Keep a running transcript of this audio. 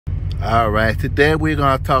All right, today we're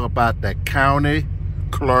going to talk about the County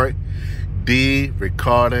Clerk deed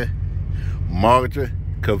recording mortgage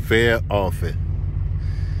conveyor office.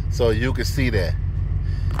 So you can see that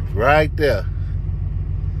right there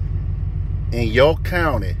in your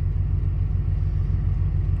county,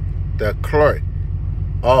 the clerk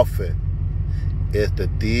office is the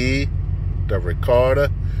deed, the recorder,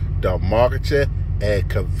 the mortgage and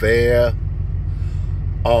conveyor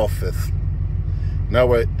office. In other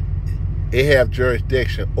words, it have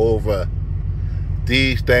jurisdiction over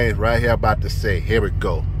these things right here. About to say, here we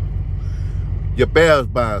go. Your bail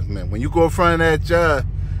bondsman. When you go in front of that judge,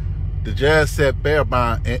 the judge said bail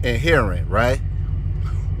bond in hearing, right?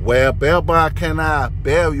 Well, bail bond cannot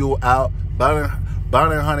bail you out. Bond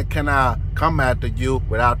and honey cannot come after you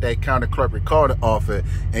without that county clerk recording office,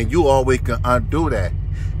 and you always can undo that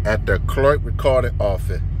at the clerk recording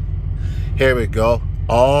office. Here we go.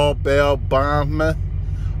 All bail bondsmen,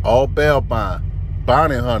 all bail bond,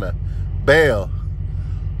 bounty hunter, bail,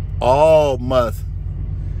 all must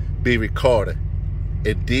be recorded.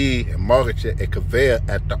 Indeed, and mortgage and conveyor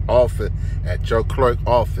at the office, at your clerk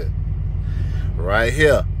office. Right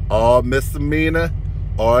here, all misdemeanor,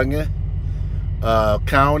 Oregon,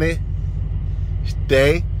 county,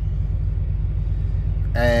 state,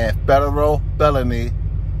 and federal felony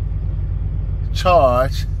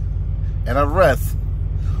charge and arrest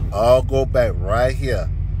all go back right here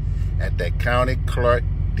at that county clerk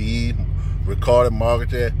deed recorded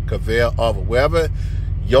mortgage conveyor office. Wherever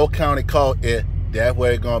your county called it, that's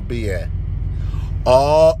where it's gonna be at.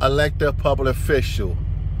 All elected public officials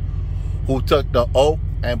who took the oath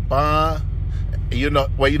and bond,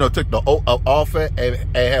 took the oath of office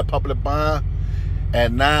and had public bond,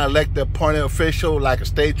 and non-elected appointed official like a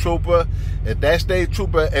state trooper, if that state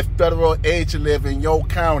trooper is federal agent live in your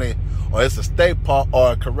county, or it's a state park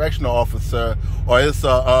or a correctional officer, or it's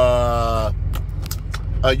a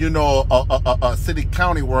city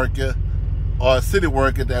county worker or a city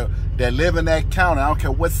worker that live in that county. I don't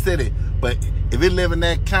care what city, but if they live in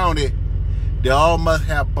that county, they all must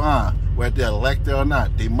have bond, whether they're elected or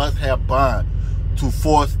not. They must have bond to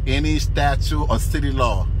force any statute or city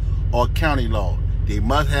law or county law. They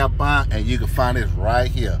must have bond, and you can find it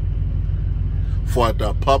right here for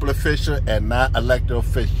the public official and not elected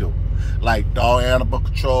official, like dog animal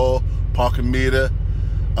control, parking meter,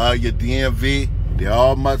 your DMV. They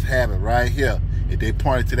all must have it right here. If they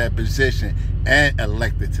pointed to that position and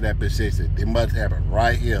elected to that position, they must have it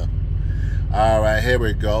right here. All right, here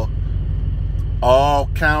we go. All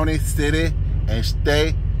county, city, and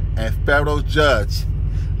state and federal judge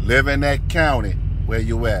live in that county where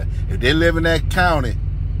you at. If they live in that county,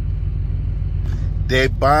 they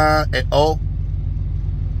bond and oath.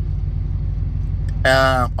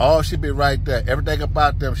 All should be right there. Everything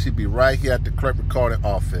about them should be right here at the clerk recording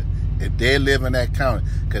office. If they live in that county,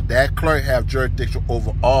 because that clerk have jurisdiction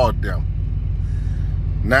over all of them.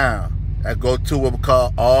 Now, I go to what we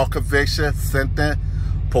call all conviction, sentence,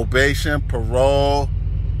 probation, parole.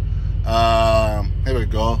 Here we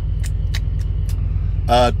go.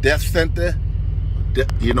 Death sentence,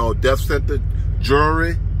 death sentence,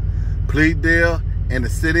 jury, plea deal in the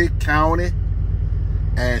city, county,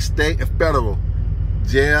 and state and federal,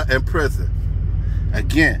 jail and prison.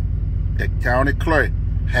 Again, the county clerk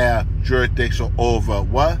have jurisdiction over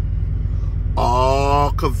what?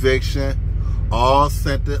 All conviction, all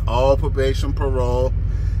sentence, all probation, parole,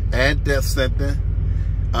 and death sentence,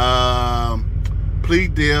 plea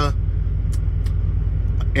deal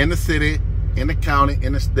in the city, in the county,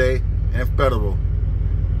 in the state, and federal,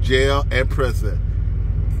 jail and prison.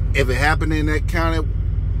 If it happened in that county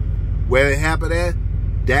where it happened at,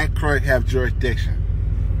 that clerk have jurisdiction.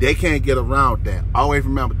 They can't get around that. Always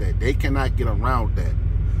remember that. They cannot get around that.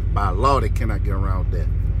 By law, they cannot get around that.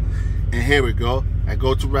 And here we go. I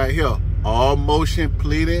go to right here. All motion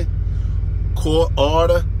pleading, court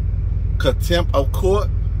order, contempt of court,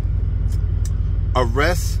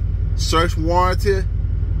 arrest, search warranted,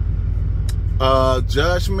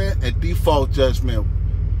 judgment, and default judgment.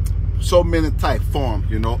 So many type forms,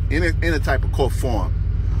 any type of court form.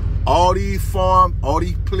 All these forms, all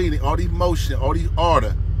these pleading, all these motion, all these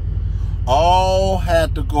order, all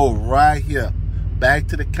had to go right here, back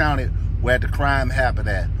to the county where the crime happened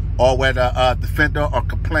at, or where the defender or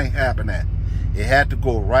complaint happened at. It had to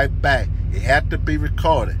go right back. It had to be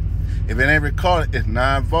recorded. If it ain't recorded, it's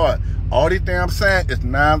non-void. All these things I'm saying is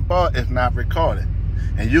non-void, it's not recorded.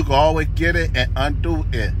 And you can always get it and undo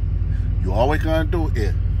it. You always gonna do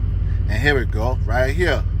it. And here we go, right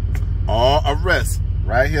here. All arrests.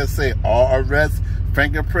 Right here say all arrests,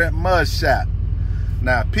 fingerprint, mugshot.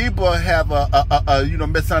 Now people have a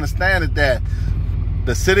misunderstanding that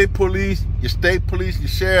the city police, your state police, your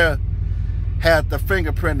sheriff have the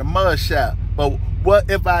fingerprint, the mugshot. But what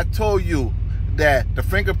if I told you that the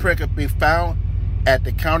fingerprint could be found at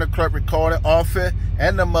the county clerk recording office,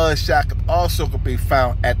 and the mugshot could be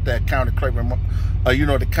found at the county clerk,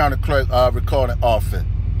 the county clerk recording office?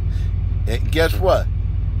 And guess what?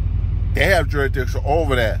 They have jurisdiction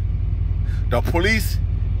over that. The police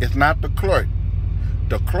is not the clerk.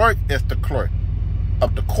 The clerk is the clerk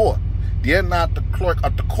of the court. They're not the clerk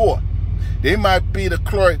of the court. They might be the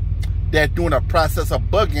clerk that's doing a process of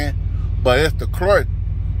bugging, but it's the clerk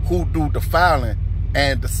who do the filing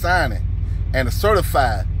and the signing and the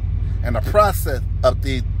certified and the process of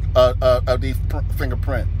these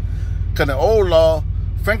fingerprint. Because in the old law,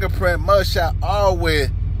 fingerprint mugshot always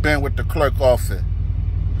been with the clerk office.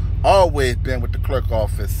 Always been with the clerk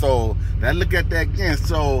office. So let's look at that again.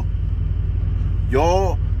 So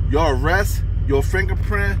your arrest, your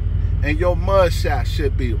fingerprint, and your mugshot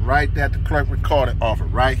should be right there at the clerk recording office,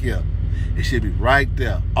 right here. It should be right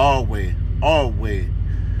there, always, always.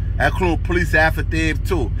 That includes police affidavit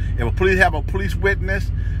too. If a police have a police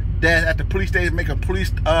witness that at the police station making a police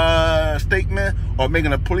statement or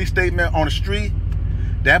making a police statement on the street,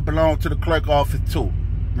 that belongs to the clerk office too.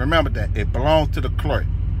 Remember that. It belongs to the clerk.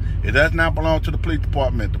 It does not belong to the police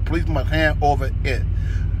department. The police must hand over it.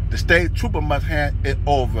 The state trooper must hand it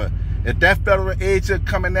over. If that federal agent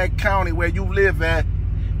come in that county where you live at,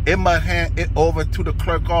 it must hand it over to the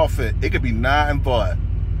clerk office. It could be null and void.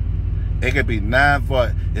 It could be null and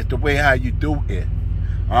void. It's the way how you do it.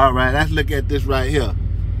 All right, let's look at this right here.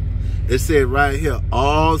 It says right here,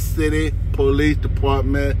 all city police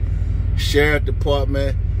department, sheriff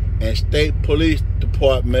department, and state police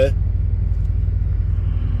department,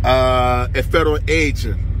 a federal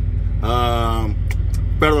agent,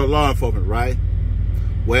 federal law enforcement, right?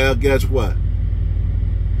 Well, guess what?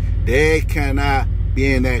 They cannot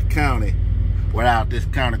be in that county without this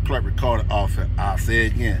county clerk recording office. I'll say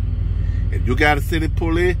it again. If you got a city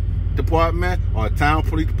police department or a town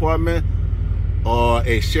police department or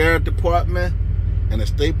a sheriff department and a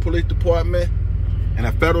state police department and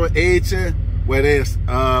a federal agent where there's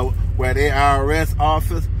where they IRS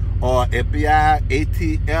office or FBI,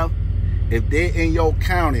 ATF, if they're in your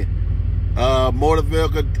county, motor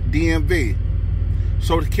vehicle DMV,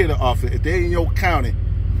 Social Security office, if they're in your county,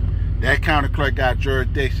 that county clerk got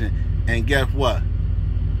jurisdiction. And guess what?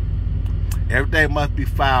 Everything must be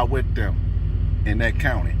filed with them in that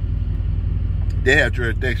county. They have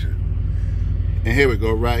jurisdiction. And here we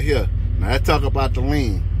go, right here. Now let's talk about the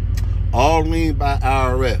lien. All lien by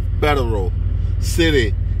IRS, federal,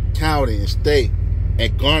 city, county, and state,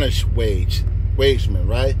 and garnish wagemen,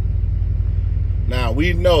 right? Now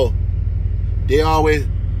we know they always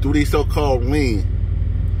do these so-called lien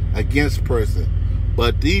against person,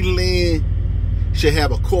 but these lien should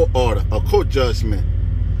have a court order, a court judgment.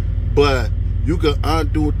 But you can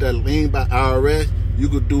undo the lien by IRS, you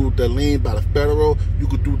could do the lien by the federal, you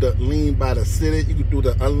could do the lien by the city, you could do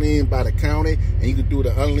the unlien by the county, and you could do the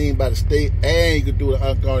unlien by the state, and you could do the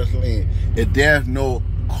ungarnished lien. If there's no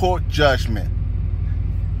court judgment.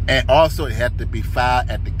 And also it has to be filed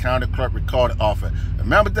at the county clerk recording office.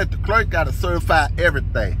 Remember that the clerk got to certify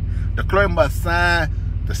everything. The clerk must sign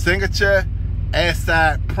the signature and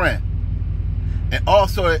sign print. And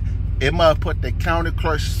also it must put the county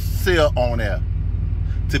clerk's seal on there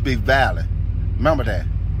to be valid. Remember that.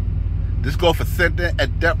 This go for sentence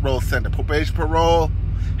and death row sentence, probation, parole,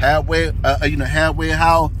 halfway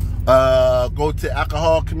house, go to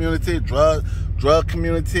alcohol community, drug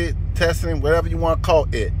community, testing, whatever you want to call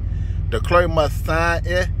it. The clerk must sign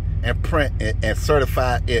it and print it and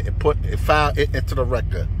certify it and file it into the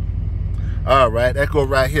record. All right, that go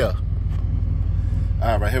right here.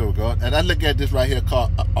 All right, here we go. And I look at this right here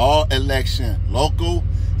called all election, local,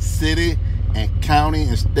 city, and county,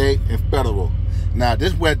 and state, and federal. Now,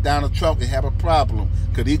 this is where Donald Trump will have a problem,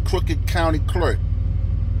 because the crooked county clerk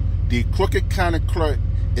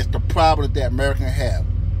is the problem that Americans have.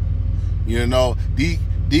 You know, the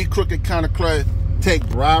crooked county clerk take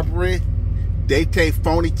bribery, they take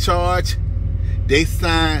phony charge, they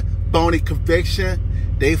sign phony conviction,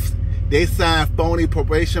 they sign phony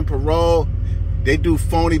probation, parole, they do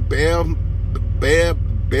phony bail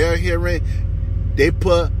hearing, they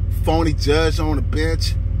put phony judge on the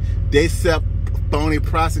bench, they set phony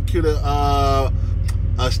prosecutor,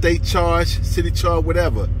 state charge, city charge,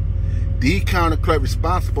 whatever. The county clerk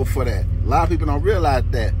responsible for that. A lot of people don't realize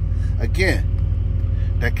that. Again,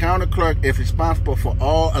 the county clerk is responsible for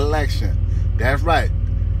all election. That's right.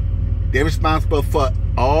 They're responsible for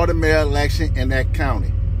all the mayor election in that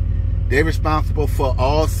county. They're responsible for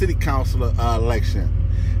all city council election.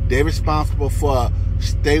 They're responsible for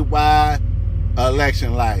statewide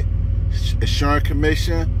election like Insurance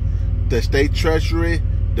Commission, the state treasury,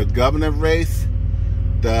 the governor race,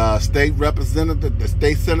 the state representative, the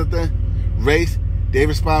state senator race. They're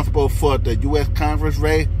responsible for the U.S. Congress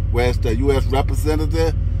race, whereas the U.S.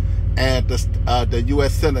 representative and the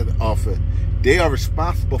U.S. Senate office, they are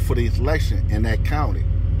responsible for these elections in that county.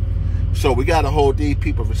 So we got to hold these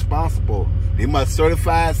people responsible. They must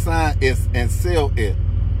certify, sign it, and seal it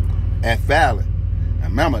as valid.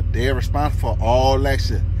 And remember, they're responsible for all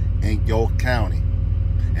elections in your county.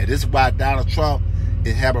 And this is why Donald Trump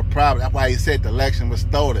is having a problem. That's why he said the election was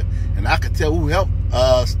stolen. And I can tell who helped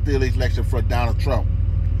steal the election for Donald Trump.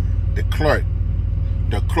 The clerk.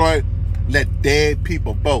 The clerk let dead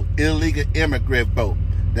people vote. Illegal immigrant vote.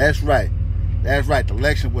 That's right. That's right. The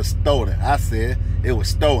election was stolen. I said it was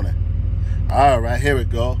stolen. All right, here we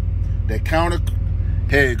go.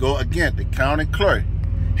 Here you go again. The county clerk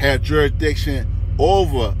had jurisdiction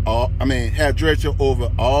over all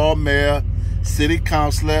mayor, city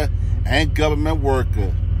councilor, and government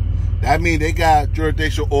worker. That means they got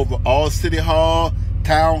jurisdiction over all city hall,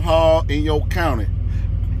 town hall in your county.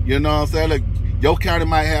 You know what I'm saying? Look, your county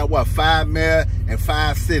might have, 5 mayor and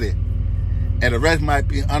 5 city. And the rest might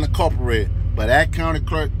be unincorporated. But that county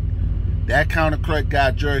clerk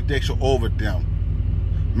got jurisdiction over them.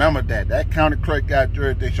 Remember that. That county clerk got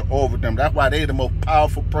jurisdiction over them. That's why they the most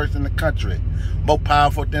powerful person in the country. More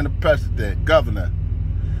powerful than the president, governor.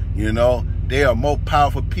 You know, they are more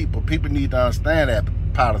powerful people. People need to understand that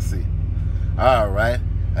policy. All right.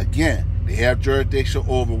 Again, they have jurisdiction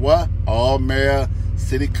over what? All mayor,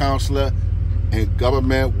 city councilor, and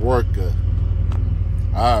government worker.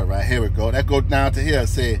 All right, here we go. That goes down to here.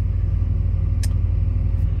 Say,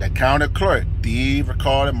 the county clerk, deed,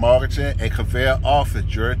 recording, mortgaging, and conveyor office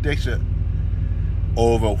jurisdiction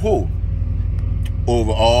over who?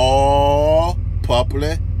 Over all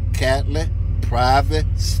public, Catholic, private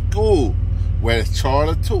school, where it's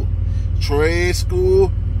charter too. Trade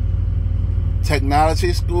school,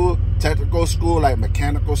 technology school, technical school, like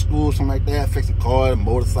mechanical school, something like that, fixing cars,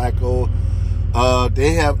 motorcycle.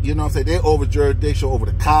 They have, you know what I'm saying, they over jurisdiction over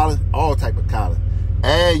the college, all type of college,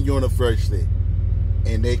 and university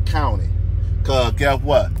in their county. Cause guess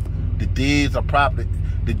what? The deeds are property.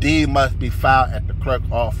 The deed must be filed at the clerk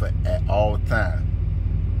office at all times.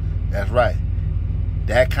 That's right.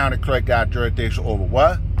 That county clerk got jurisdiction over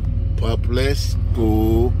what? Public,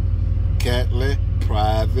 school, Catholic,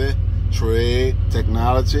 private, trade,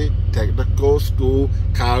 technology, technical school,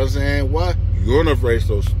 college, and what?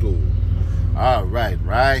 Universal school. All right,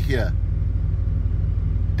 right here.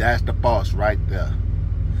 That's the boss right there.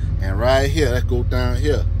 And right here, let's go down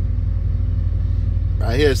here.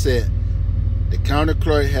 Right here it said, the county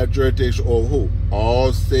clerk has jurisdiction over who?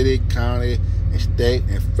 All city, county, and state,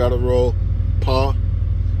 and federal park.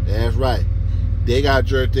 That's right. They got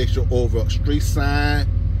jurisdiction over street sign,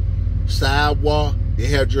 sidewalk. They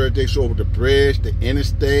have jurisdiction over the bridge, the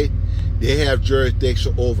interstate. They have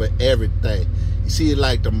jurisdiction over everything. You see,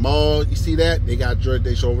 like the mall, you see that? They got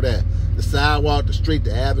jurisdiction over that. The sidewalk, the street,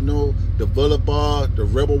 the avenue, the boulevard, the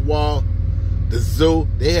river wall, the zoo.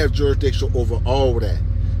 They have jurisdiction over all of that.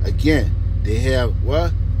 Again, they have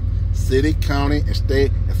what? City, county, and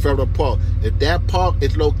state, and federal park. If that park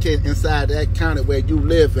is located inside that county where you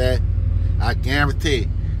live at, I guarantee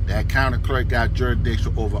that county clerk got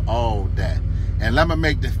jurisdiction over all that. And let me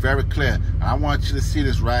make this very clear. I want you to see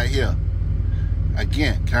this right here.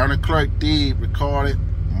 Again, county clerk, deed, recorded,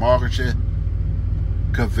 mortgaging,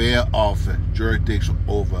 conveyor office, jurisdiction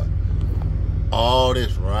over all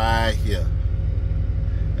this right here.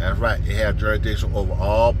 That's right. They have jurisdiction over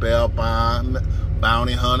all bail bond,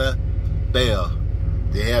 bounty hunter, bail.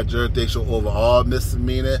 They have jurisdiction over all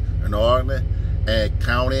misdemeanor and ordinance, and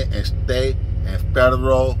county and state and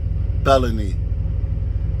federal felony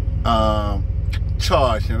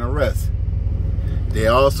charge and arrest. They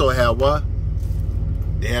also have what?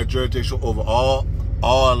 They have jurisdiction over all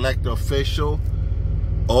elected official,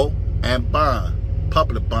 and bond,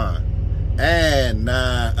 public bond, and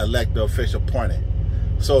non-elected official appointed.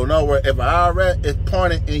 So in other words, if an IRS is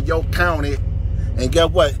appointed in your county, and guess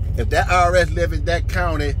what? If that IRS live in that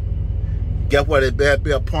county, guess what? It better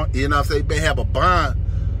be appointed. You know what I'm saying? They better have a bond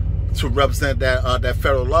to represent that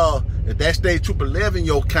federal law. If that state trooper live in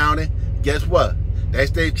your county, guess what? That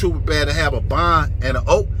state trooper better have a bond and an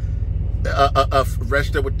oath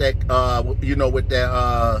registered with that,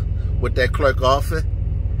 with that clerk office.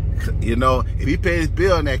 You know, if he pays his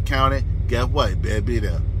bill in that county, guess what? It better be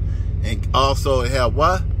there. And also, it have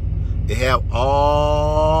what? It have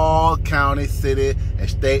all county, city, and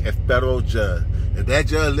state, and federal judge. If that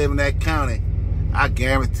judge live in that county, I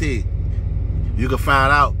guarantee You can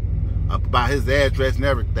find out about his address and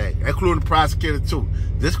everything, including the prosecutor too.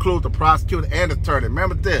 This includes the prosecutor and attorney.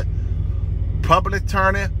 Remember this: public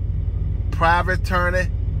attorney, private attorney,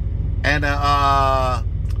 and a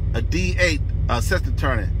DA, assistant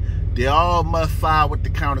attorney. They all must file with the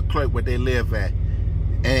county clerk where they live at.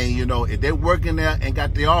 And you know, if they working there and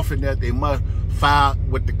got the office there, they must file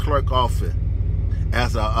with the clerk office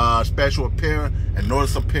as a special appearance and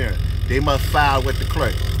notice of appearance. They must file with the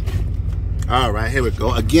clerk. All right, here we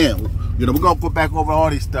go. Again, you know, we're gonna go back over all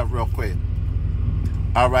these stuff real quick.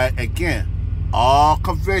 All right, again, all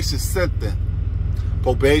convictions, sentence,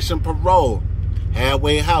 probation, parole,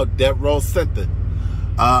 halfway house, death row sentence,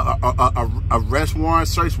 arrest warrant,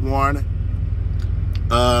 search warrant,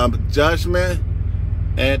 judgment,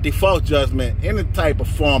 and default judgment, any type of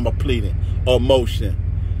form of pleading or motion.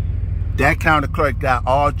 That county clerk got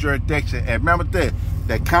all jurisdiction. And remember this: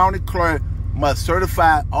 the county clerk must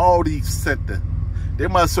certify all these sentences. They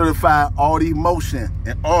must certify all these motions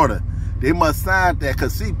in order. They must sign that.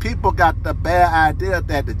 Because see, people got the bad idea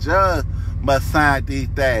that the judge must sign these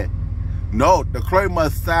things. No, the clerk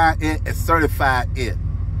must sign it and certify it.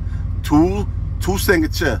 Two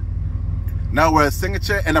signatures. Now, where a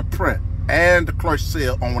signature and a print and the clerk's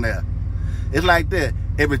seal on there. It's like that.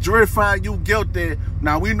 If a jury find you guilty,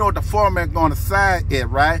 now we know the foreman going to sign it,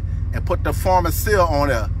 right? And put the foreman seal on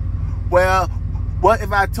there. Well, what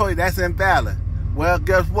if I told you that's invalid? Well,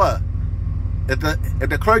 guess what? If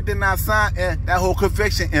the clerk did not sign it, that whole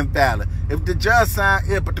conviction invalid. If the judge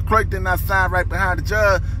signed it, but the clerk did not sign right behind the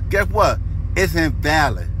judge, guess what? It's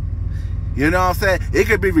invalid. You know what I'm saying? It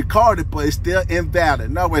could be recorded, but it's still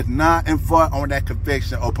invalid. No, it's not in void on that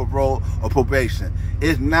conviction or parole or probation.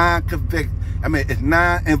 It's non-convict. I mean, it's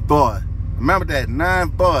non in void. Remember that,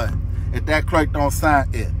 non-void if that clerk don't sign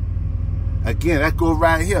it. Again, that goes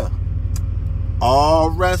right here. All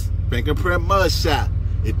arrests, fingerprint, mugshot.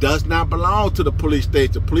 It does not belong to the police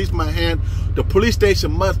station. The police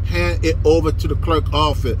station must hand it over to the clerk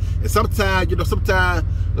office. And sometimes, you know, a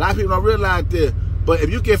lot of people don't realize this. But if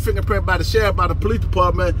you get fingerprint by the sheriff, by the police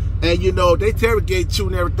department, and you know, they interrogate you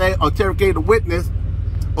and everything, or interrogate the witness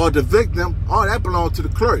or the victim, all that belongs to the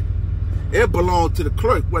clerk. It belongs to the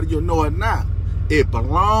clerk, whether you know it or not. It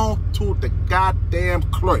belongs to the goddamn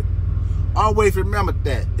clerk. Always remember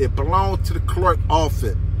that. It belongs to the clerk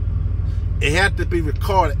office. It has to be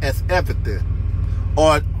recorded as evidence.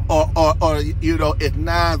 Or you know, it's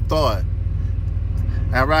non-void.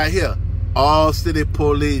 And right here, all city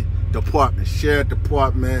police department, sheriff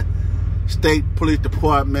department, state police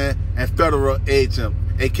department, and federal agent,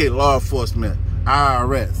 aka law enforcement,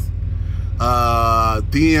 IRS,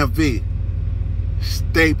 DMV,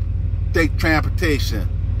 state transportation,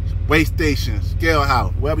 way station, scale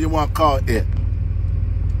house, whatever you want to call it,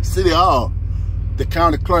 city hall. The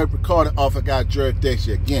county clerk recording office got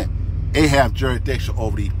jurisdiction. Again, they have jurisdiction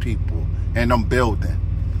over these people and them buildings.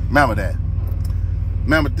 Remember that.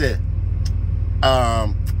 Remember that.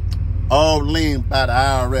 All liens by the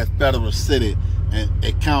IRS, federal, city,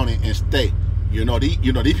 and county and state. You know these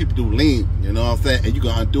people do lien. You know what I'm saying? And you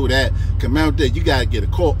gonna undo that. Cause remember that, you gotta get a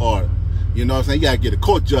court order. You know what I'm saying? You gotta get a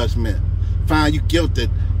court judgment. Find you guilty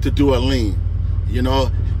to do a lien. You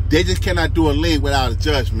know, they just cannot do a lien without a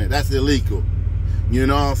judgment. That's illegal. You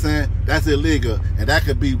know what I'm saying? That's illegal, and that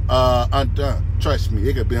could be undone. Trust me,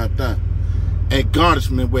 it could be undone. And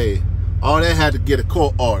garnishment way, all that had to get a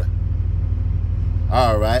court order.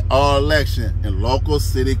 All right, all election in local,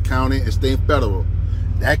 city, county, and state, and federal.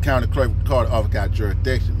 That county clerk recording office got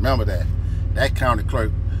jurisdiction. Remember that. That county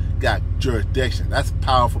clerk got jurisdiction. That's a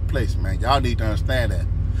powerful place, man. Y'all need to understand that.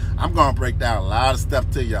 I'm gonna break down a lot of stuff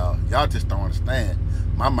to y'all. Y'all just don't understand.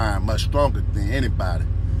 My mind much stronger than anybody.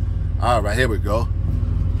 All right, here we go.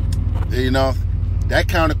 You know, that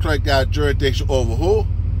county clerk got jurisdiction over who?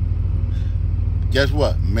 Guess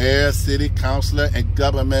what? Mayor, city councilor, and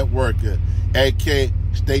government worker, aka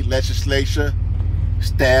state legislature,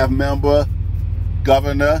 staff member,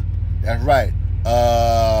 governor. That's right.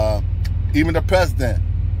 Even the president.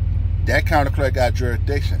 That county clerk got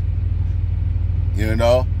jurisdiction. You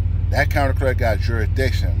know, that county clerk got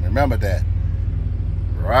jurisdiction. Remember that.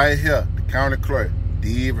 Right here, the county clerk,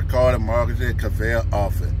 deed, recorded, mortgage, conveyor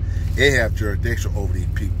office. They have jurisdiction over these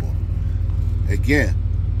people. Again,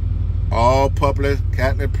 all public,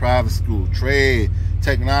 Catholic, private school, trade,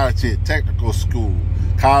 technology, technical school,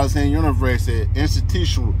 college and university,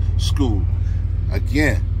 institutional school.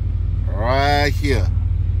 Again, right here,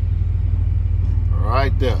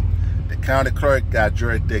 right there, the county clerk got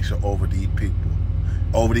jurisdiction over these people,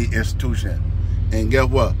 over these institutions. And guess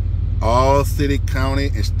what? All city, county,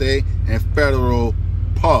 and state, and federal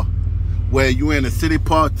park. Where you in the city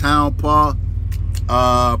park, town park,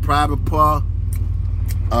 private park,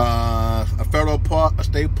 a federal park, a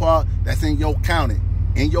state park that's in your county.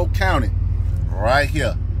 In your county. Right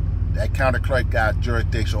here. That county clerk got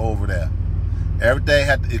jurisdiction over there. Everything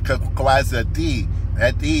had to, because it's a deed.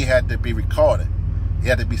 That deed had to be recorded. It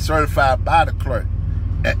had to be certified by the clerk.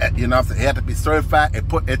 You know what I'm saying? It had to be certified and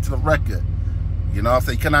put into the record. You know what I'm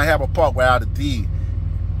saying? You cannot have a park without a deed.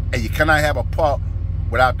 And you cannot have a park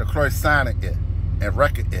without the clerk signing it and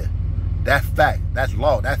record it. That's fact. That's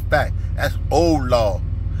law. That's fact. That's old law.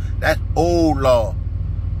 That's old law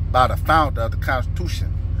by the founder of the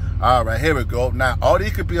Constitution. All right, here we go. Now, all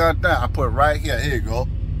these could be undone. I put it right here. Here you go.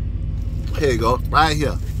 Here you go. Right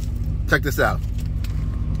here. Check this out.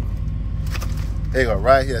 Here you go.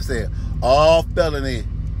 Right here. Say all felony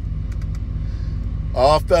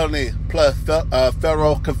plus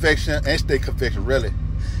federal conviction and state conviction, really,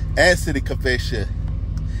 and city conviction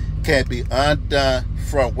can be undone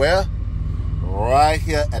from where? Right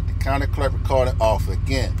here at the county clerk recording office.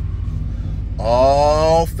 Again,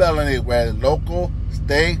 all felony, whether local,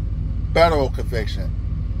 state, federal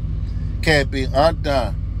conviction, can be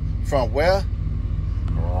undone from where?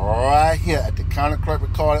 Right here at the county clerk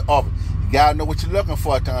recording office. You gotta know what you're looking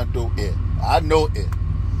for to undo it. I know it.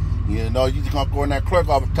 You know, you just gonna go in that clerk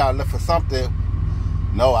office trying to look for something.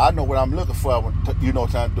 No, I know what I'm looking for, you know,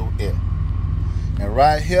 trying to do it. And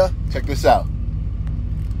right here, check this out.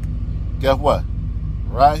 Guess what?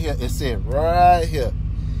 Right here, it said right here.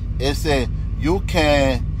 It said you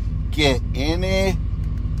can get anyone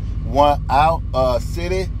out of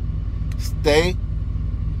city, state,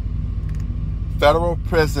 federal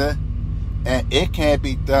prison, and it can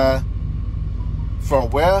be done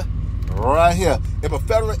from where? Right here. If a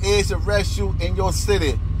federal agent arrests you in your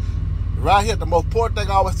city, right here, the most important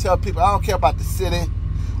thing I always tell people, I don't care about the city,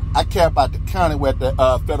 I care about the county where the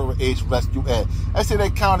federal agent arrests you at. I say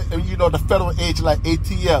that county, you know, the federal agent like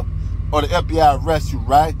ATF or the FBI arrest you,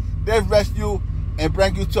 right? They arrest you and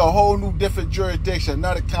bring you to a whole new different jurisdiction,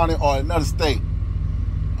 another county or another state.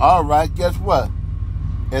 All right, guess what?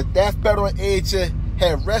 If that federal agent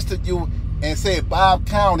had arrested you in, say, Bob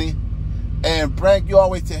County and bring you all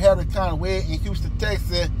the way to Harris County, way in Houston,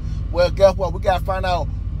 Texas, well, guess what? We got to find out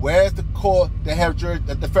where's the court that have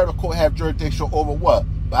the federal court have jurisdiction over what?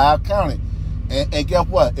 Bob County. And guess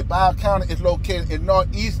what? If Bob County is located in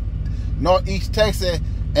northeast Texas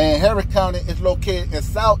and Harris County is located in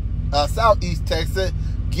southeast Texas,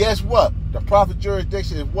 guess what? The proper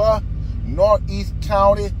jurisdiction is what? Northeast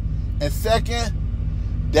County. And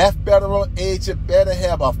second, that federal agent better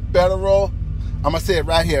have a federal, I'm going to say it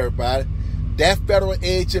right here, everybody. That federal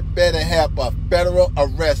agent better have a federal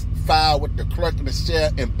arrest filed with the clerk and the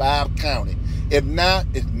sheriff in Bob County. If not,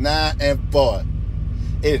 it's null and void.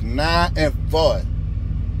 It's null and void.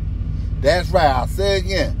 That's right. I'll say it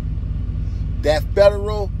again. That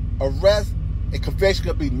federal arrest and conviction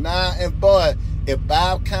could be null and void if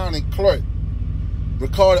Bob County clerk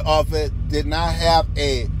recorded office did not have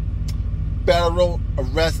a federal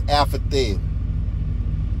arrest affidavit.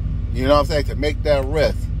 You know what I'm saying? To make that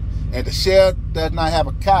arrest. And the sheriff does not have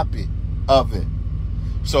a copy of it.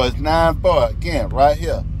 So it's null and void. Again, right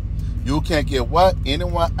here. You can get what?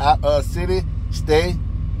 Anyone out of city, state,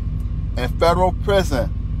 and federal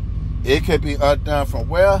prison. It can be undone from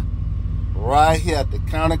where? Right here at the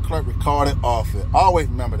county clerk recording office. Always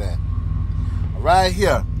remember that. Right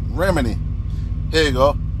here, remedy. Here you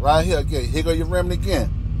go. Right here again. Here go your remedy again.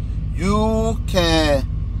 You can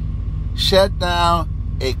shut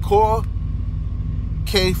down a court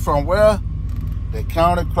case from where? The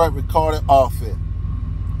county clerk recording office.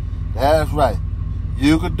 That's right.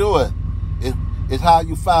 You could do it. It's how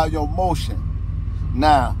you file your motion.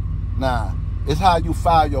 Now, it's how you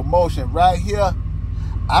file your motion. Right here,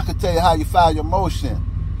 I can tell you how you file your motion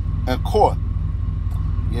in court.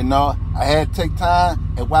 You know, I had to take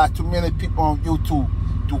time and watch too many people on YouTube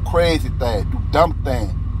do crazy things, do dumb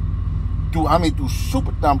things. Do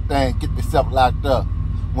super dumb things, get themselves locked up.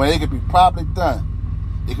 When it could be properly done.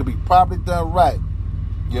 It could be properly done right.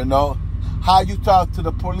 You know, how you talk to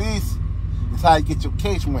the police is how you get your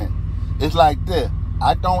case win. It's like this.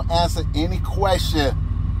 I don't answer any question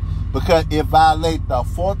because it violates the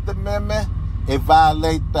 4th Amendment. It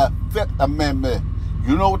violates the 5th Amendment.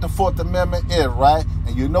 You know what the 4th Amendment is, right?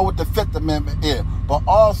 And you know what the 5th Amendment is. But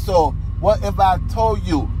also, what if I told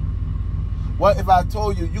you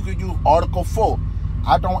you could use Article 4?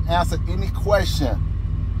 I don't answer any question.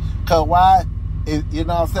 Because why? You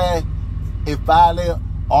know what I'm saying? It violates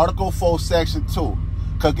Article 4, Section 2.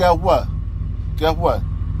 Because guess what?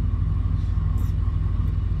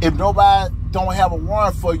 If nobody don't have a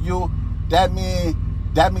warrant for you, that means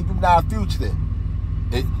you're not a fugitive.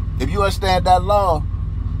 If you understand that law,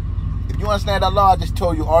 I just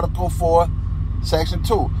told you Article 4, Section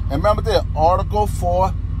 2. And remember that Article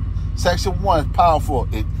 4, Section 1 is powerful.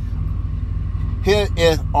 Here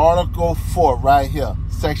is Article 4 right here.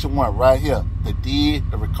 Section 1 right here. The deed,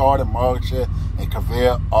 the recorded mortgage, and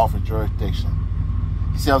conveyor offer jurisdiction.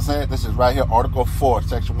 You see what I'm saying? This is right here. Article 4,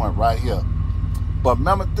 Section 1 right here. But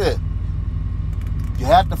remember this. You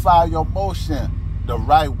have to file your motion the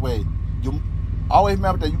right way. You always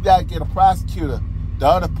remember that you got to get a prosecutor, the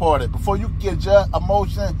other party. Before you get judge a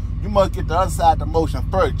motion, you must get the other side of the motion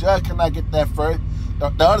first. Judge cannot get that first. The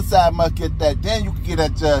other side must get that. Then you can get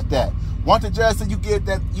that judge that. Once the judge says you get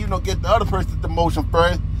that, get the other person the motion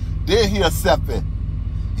first, then he accept it.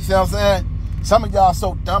 You see what I'm saying? Some of y'all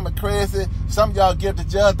so dumb and crazy. Some of y'all give the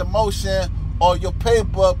judge the motion or your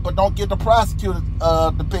paper, but don't get the prosecutor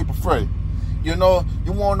the paper first. You want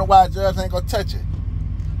to know why the judge ain't gonna touch it.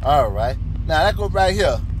 All right. Now that goes right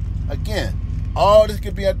here. Again, all this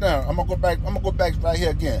can be undone. I'm gonna go back right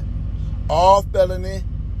here again. All felony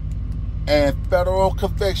and federal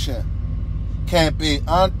conviction can be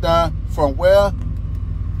undone from where?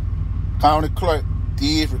 County Clerk,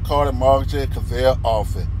 deeds, recorded mortgage, conveyor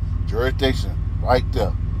office, jurisdiction, right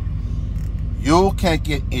there. You can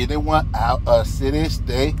get anyone out of city,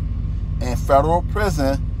 state, and federal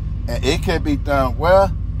prison, and it can be done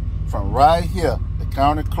where? From right here, the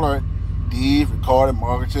County Clerk, deeds, recorded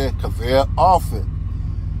mortgage, conveyor office.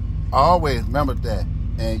 Always remember that.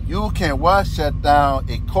 And you can what? Shut down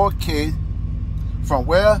a court case from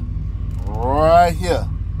where? Right here.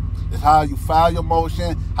 It's how you file your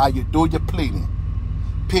motion, how you do your pleading.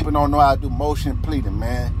 People don't know how to do motion pleading,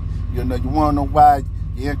 man. You want to know why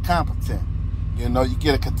you're incompetent. You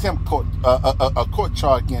get a contempt court, a court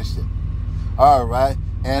charge against you. All right.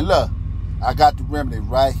 And look, I got the remedy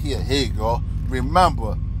right here. Here you go.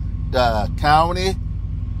 Remember, the county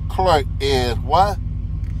clerk is what?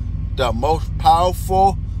 The most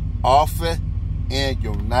powerful office in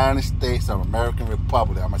the United States of American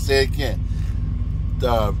Republic. I'm going to say it again.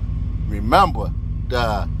 Remember,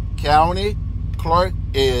 the county clerk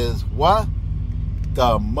is what?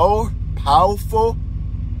 The most powerful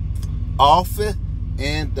office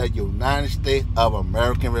in the United States of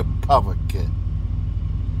American Republic.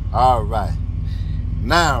 All right.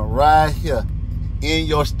 Now, right here, in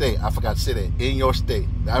your state, I forgot to say that, in your state.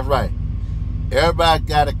 That's right. Everybody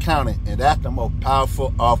got a county, and that's the most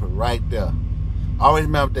powerful office right there. Always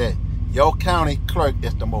remember that. Your county clerk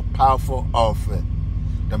is the most powerful office.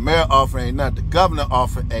 The mayor office ain't none. The governor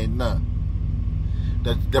office ain't none.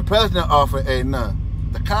 The president office ain't none.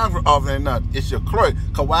 The Congress office ain't none. It's your clerk.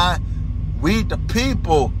 Because why? We, the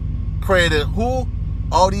people, created who?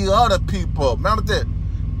 All these other people. Remember that.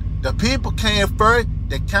 The people came first.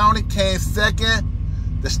 The county came second.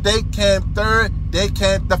 The state came third. They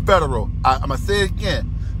came the federal. I'm going to say it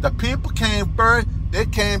again. The people came first. They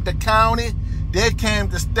came the county. They came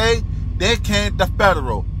the state. They came the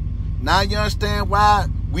federal. Now you understand why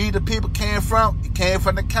we the people came from? It came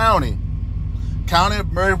from the county. County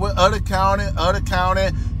merged with other county,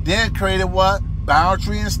 then created what?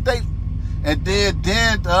 Boundary and state. And then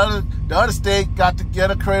the other state got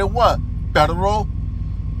together, created what?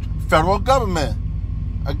 Federal government.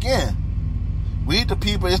 Again, we the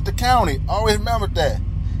people, it's the county. Always remember that.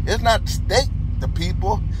 It's not the state, the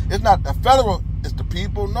people. It's not the federal, it's the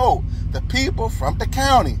people. No, the people from the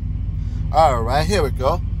county. All right, here we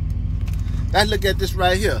go. Let's look at this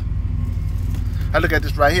right here.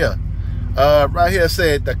 Right here it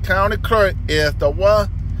said the county clerk is the what?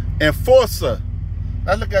 Enforcer.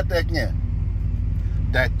 Let's look at that again.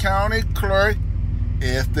 The county clerk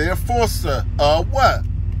is the enforcer of what?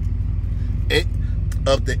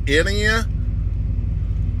 Of the alien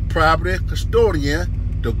property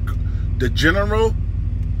custodian, the general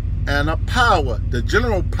and the power. The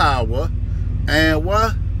general power and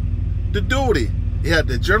what? The duty. You have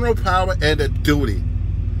the general power and the duty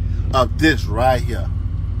of this right here.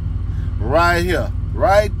 Right here.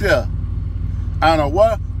 Right there. Under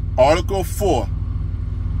what? Article 4.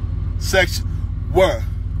 Section 1.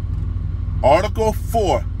 Article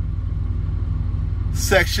 4.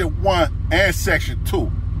 Section 1 and Section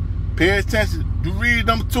 2. Pay attention. You read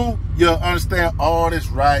them two, you'll understand all this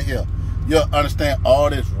right here. You'll understand all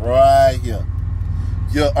this right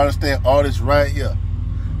here.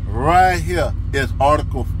 Right here is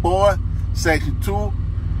Article 4, Section 2,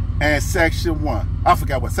 and Section 1. I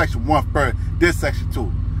forgot what Section 1 first. This Section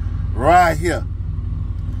 2. Right here.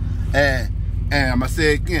 And I'm going to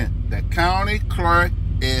say it again. The county clerk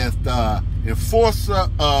is the enforcer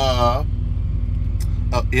of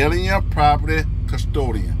alien property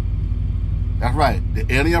custodian. That's right. The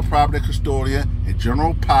alien property custodian in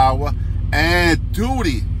general power and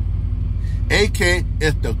duty, aka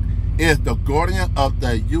is the guardian of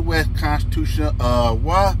the U.S. Constitution of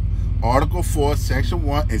what? Article 4, Section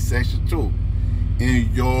 1 and Section 2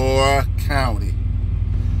 in your county.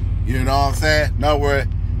 You know what I'm saying? In other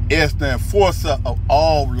words, it's the enforcer of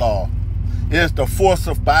all law. It's the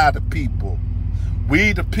enforcer by the people.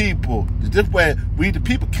 We the people. This is where we the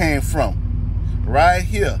people came from. Right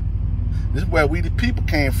here. This is where we the people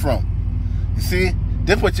came from. You see?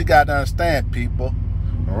 This is what you got to understand, people.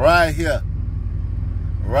 Right here.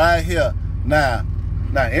 Right here. Now,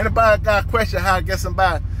 anybody got a question how to get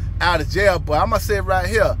somebody out of jail? But I'm going to say right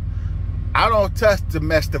here, I don't touch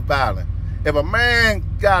domestic violence. If a man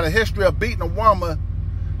got a history of beating a woman,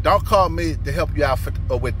 don't call me to help you out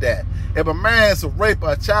with that. If a man's a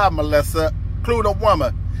raper, a child molester, including a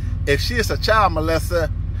woman, if she is a child molester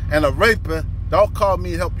and a raper, don't call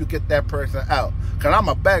me to help you get that person out. Because I'm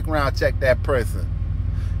a background check that person.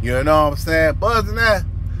 You know what I'm saying? But other than that,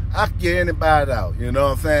 I can get anybody out. You know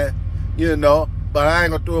what I'm saying? You know, but I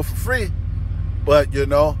ain't going to do it for free. But, you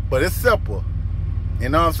know, but it's simple. You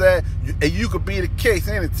know what I'm saying? And you could be the case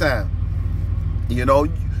anytime. You know,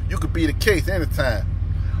 you could be the case anytime.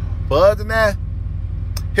 But other than that,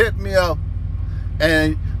 hit me up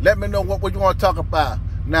and let me know what you want to talk about.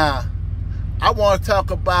 Now, I want to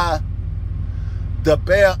talk about the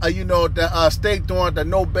bail, you know, the state doing the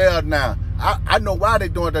no bail now. I know why they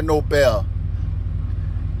doing the no bail.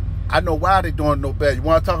 I know why they doing no bail. You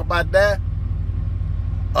want to talk about that?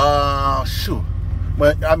 Shoot.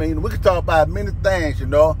 But, I mean, we can talk about many things, you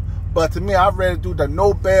know. But to me, I'd rather do the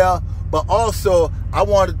no bail. But also, I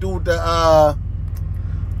want to do the,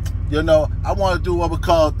 you know, I want to do what we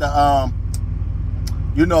call the,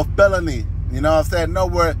 you know, felony. You know what I'm saying? In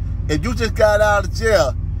other words, if you just got out of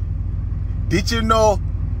jail, did you know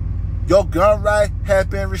your gun right has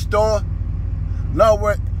been restored? In other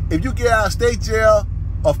words, if you get out of state jail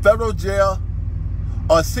or federal jail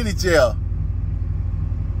or city jail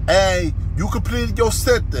and you completed your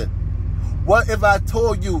sentence, what if I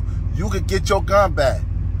told you you could get your gun back?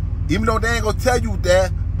 Even though they ain't gonna tell you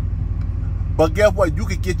that, but guess what? You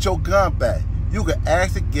could get your gun back. You could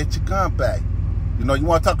actually get your gun back. You know, you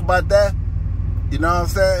want to talk about that? You know what I'm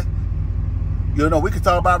saying? You know, we can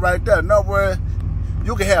talk about it right there. In other words,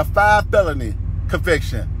 you can have 5 felony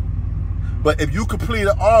convictions. But if you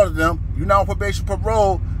completed all of them, you're not on probation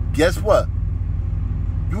parole, guess what?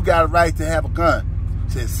 You got a right to have a gun.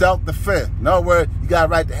 It's self-defense. In other words, you got a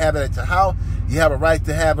right to have it at your house. You have a right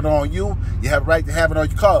to have it on you. You have a right to have it on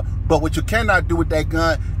your car. But what you cannot do with that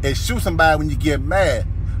gun is shoot somebody when you get mad.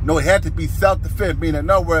 No, it had to be self-defense, meaning in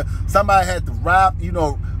other words, somebody had to rob, you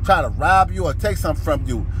know, try to rob you or take something from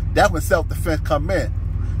you. That's when self-defense come in.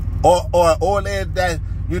 Or old lady that,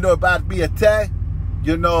 you know, about to be attacked,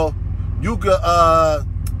 you know, you could,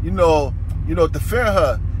 you know, defend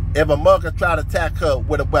her if a mugger try to attack her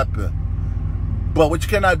with a weapon. But what you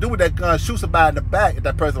cannot do with that gun, shoot somebody in the back if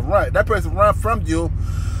that person run. If that person run from you,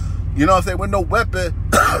 you know what I'm saying, with no weapon,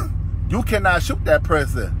 you cannot shoot that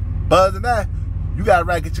person. But other than that, you got a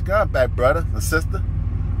right to get your gun back, brother and sister.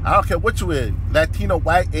 I don't care what you is. Latino,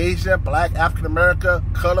 white, Asian, black, African American,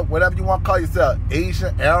 color, whatever you want to call yourself.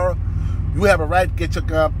 Asian, Arab. You have a right to get your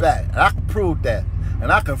gun back. And I can prove that.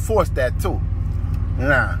 And I can force that too.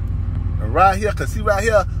 Nah. And right here, because see right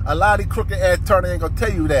here, a lot of these crooked ass attorneys ain't going to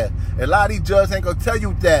tell you that. A lot of these judges ain't going to tell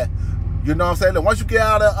you that. You know what I'm saying? Look, once you get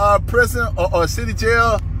out of prison or city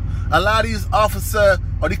jail, a lot of these officers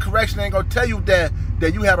or the correction ain't going to tell you that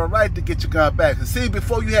you have a right to get your gun back. And see,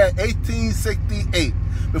 before you had 1868,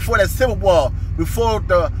 before that Civil War, before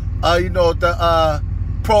the, you know, the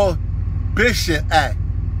Prohibition Act,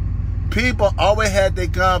 people always had their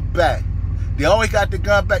gun back. They always got their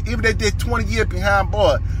gun back. Even if they did 20 years behind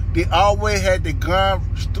bars, they always had their gun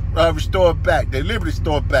restored back, their liberty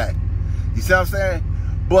restored back. You see what I'm saying?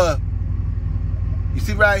 But you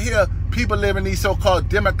see right here, people live in these so-called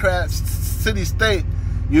Democrat city-state,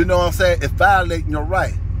 you know what I'm saying, it's violating your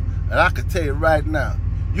right. And I can tell you right now,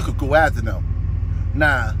 you could go after them.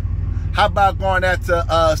 Now, how about going after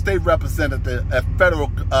state representative, a federal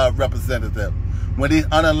representative, when these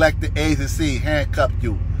unelected agencies handcuff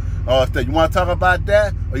you? You want to talk about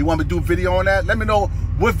that? Or you want me to do a video on that? Let me know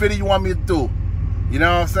what video you want me to do. You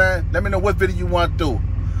know what I'm saying? Let me know what video you want to do.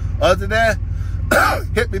 Other than that,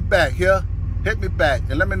 hit me back here. Hit me back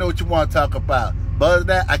and let me know what you want to talk about. But other than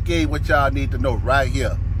that, I gave what y'all need to know right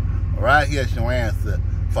here. Right here is your answer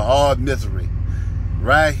for all misery.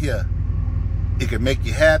 Right here. It can make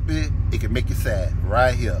you happy. It can make you sad.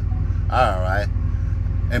 Right here. All right.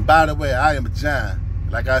 And by the way, I am John.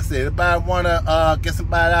 Like I said, anybody want to get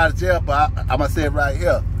somebody out of jail, but I'm going to say it right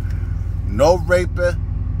here. No rapist,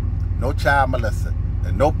 no child molester,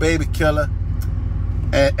 and no baby killer,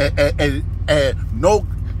 and no,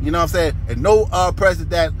 you know what I'm saying, and no person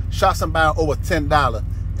that shot somebody over $10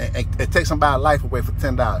 and take somebody's life away for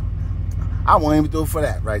 $10. I won't even do it for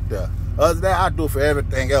that right there. Other than that, I do it for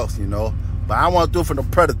everything else, you know. But I want to do it for no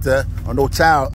predator or no child